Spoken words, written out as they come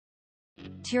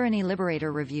Tyranny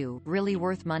Liberator review, really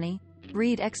worth money?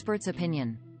 Read expert's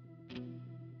opinion.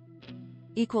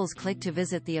 Click to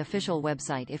visit the official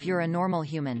website. If you're a normal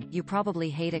human, you probably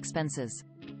hate expenses.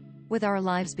 With our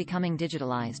lives becoming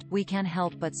digitalized, we can't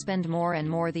help but spend more and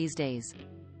more these days.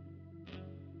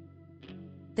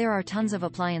 There are tons of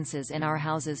appliances in our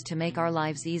houses to make our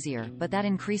lives easier, but that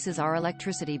increases our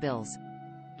electricity bills.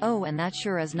 Oh, and that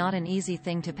sure is not an easy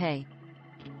thing to pay.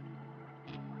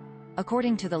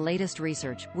 According to the latest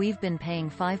research, we've been paying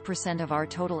 5% of our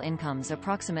total incomes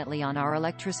approximately on our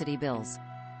electricity bills.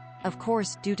 Of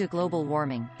course, due to global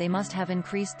warming, they must have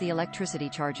increased the electricity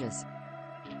charges.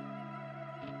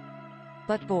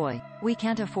 But boy, we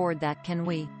can't afford that, can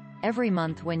we? Every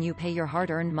month when you pay your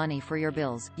hard-earned money for your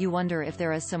bills, you wonder if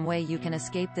there is some way you can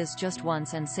escape this just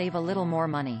once and save a little more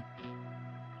money.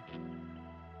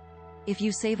 If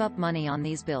you save up money on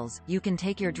these bills, you can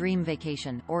take your dream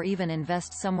vacation, or even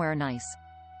invest somewhere nice.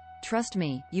 Trust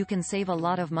me, you can save a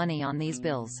lot of money on these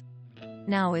bills.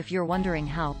 Now if you're wondering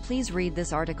how, please read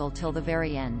this article till the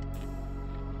very end.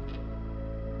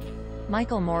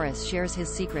 Michael Morris shares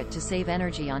his secret to save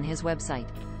energy on his website.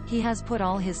 He has put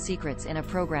all his secrets in a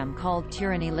program called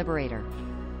Tyranny Liberator.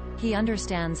 He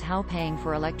understands how paying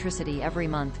for electricity every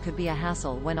month could be a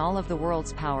hassle when all of the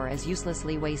world's power is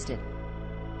uselessly wasted.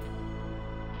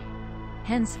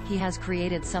 Hence, he has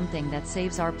created something that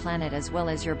saves our planet as well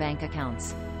as your bank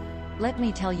accounts. Let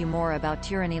me tell you more about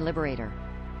Tyranny Liberator.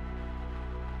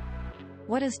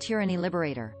 What is Tyranny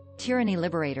Liberator? Tyranny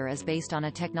Liberator is based on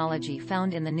a technology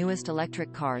found in the newest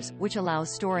electric cars, which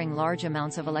allows storing large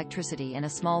amounts of electricity in a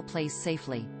small place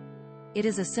safely. It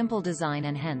is a simple design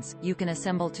and hence, you can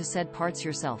assemble to said parts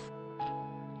yourself.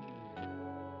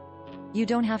 You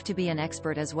don't have to be an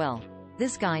expert as well.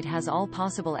 This guide has all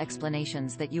possible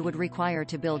explanations that you would require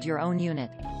to build your own unit.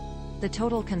 The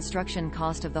total construction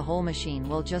cost of the whole machine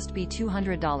will just be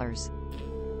 $200.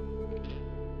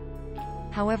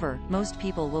 However, most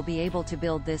people will be able to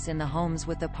build this in the homes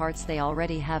with the parts they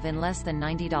already have in less than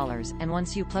 $90, and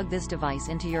once you plug this device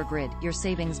into your grid, your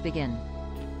savings begin.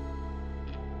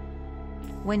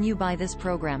 When you buy this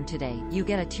program today, you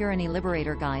get a Tyranny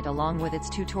Liberator guide along with its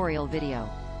tutorial video.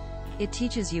 It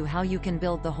teaches you how you can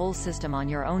build the whole system on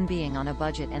your own being on a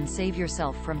budget and save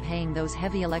yourself from paying those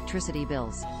heavy electricity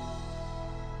bills.